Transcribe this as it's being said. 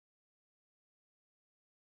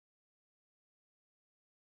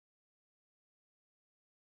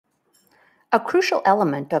A crucial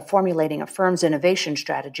element of formulating a firm's innovation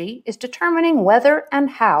strategy is determining whether and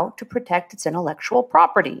how to protect its intellectual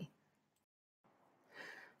property.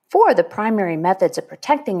 Four of the primary methods of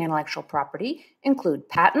protecting intellectual property include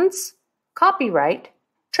patents, copyright,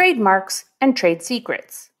 trademarks, and trade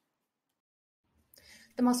secrets.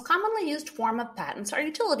 The most commonly used form of patents are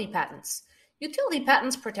utility patents. Utility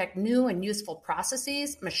patents protect new and useful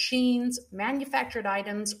processes, machines, manufactured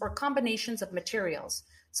items, or combinations of materials,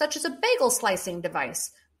 such as a bagel slicing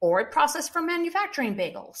device or a process for manufacturing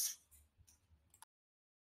bagels.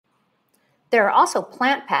 There are also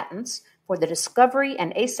plant patents for the discovery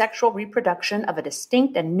and asexual reproduction of a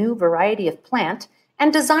distinct and new variety of plant,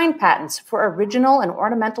 and design patents for original and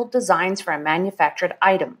ornamental designs for a manufactured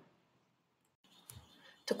item.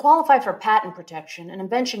 To qualify for patent protection, an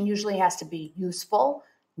invention usually has to be useful,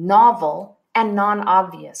 novel, and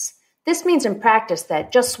non-obvious. This means in practice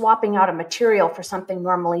that just swapping out a material for something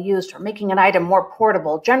normally used or making an item more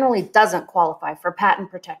portable generally doesn't qualify for patent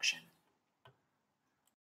protection.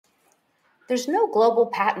 There's no global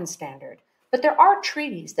patent standard, but there are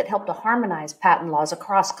treaties that help to harmonize patent laws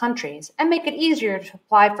across countries and make it easier to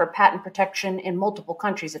apply for patent protection in multiple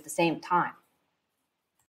countries at the same time.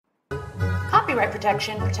 Copyright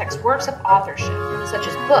protection protects works of authorship, such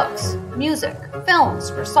as books, music,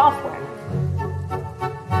 films, or software.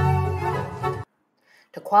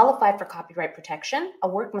 To qualify for copyright protection, a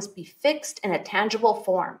work must be fixed in a tangible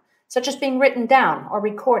form, such as being written down or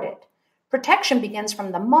recorded. Protection begins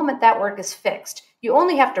from the moment that work is fixed. You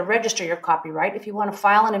only have to register your copyright if you want to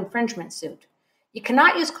file an infringement suit. You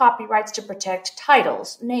cannot use copyrights to protect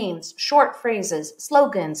titles, names, short phrases,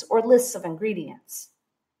 slogans, or lists of ingredients.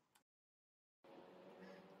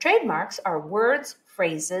 Trademarks are words,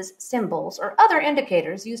 phrases, symbols, or other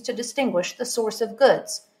indicators used to distinguish the source of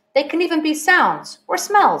goods. They can even be sounds or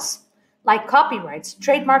smells. Like copyrights,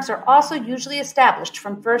 trademarks are also usually established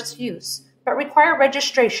from first use, but require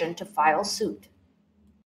registration to file suit.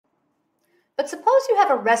 But suppose you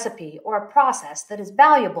have a recipe or a process that is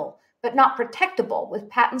valuable but not protectable with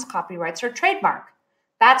patents, copyrights, or trademark.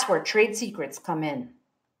 That's where trade secrets come in.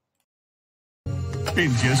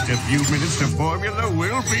 In just a few minutes, the formula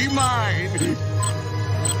will be mine.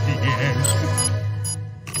 Yes.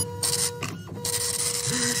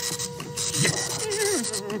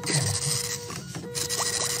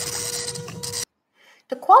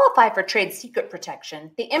 To qualify for trade secret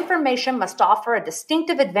protection, the information must offer a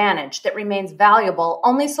distinctive advantage that remains valuable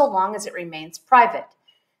only so long as it remains private.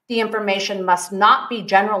 The information must not be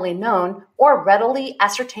generally known or readily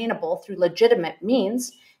ascertainable through legitimate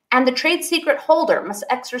means, and the trade secret holder must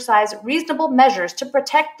exercise reasonable measures to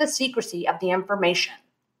protect the secrecy of the information.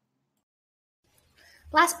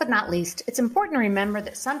 Last but not least, it's important to remember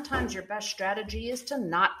that sometimes your best strategy is to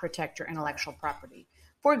not protect your intellectual property.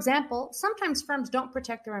 For example, sometimes firms don't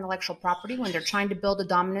protect their intellectual property when they're trying to build a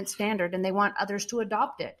dominant standard and they want others to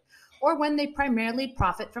adopt it, or when they primarily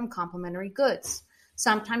profit from complementary goods.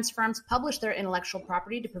 Sometimes firms publish their intellectual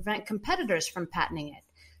property to prevent competitors from patenting it.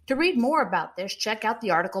 To read more about this, check out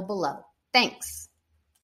the article below. Thanks.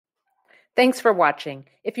 Thanks for watching.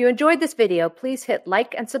 If you enjoyed this video, please hit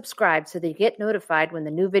like and subscribe so that you get notified when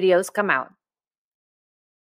the new videos come out.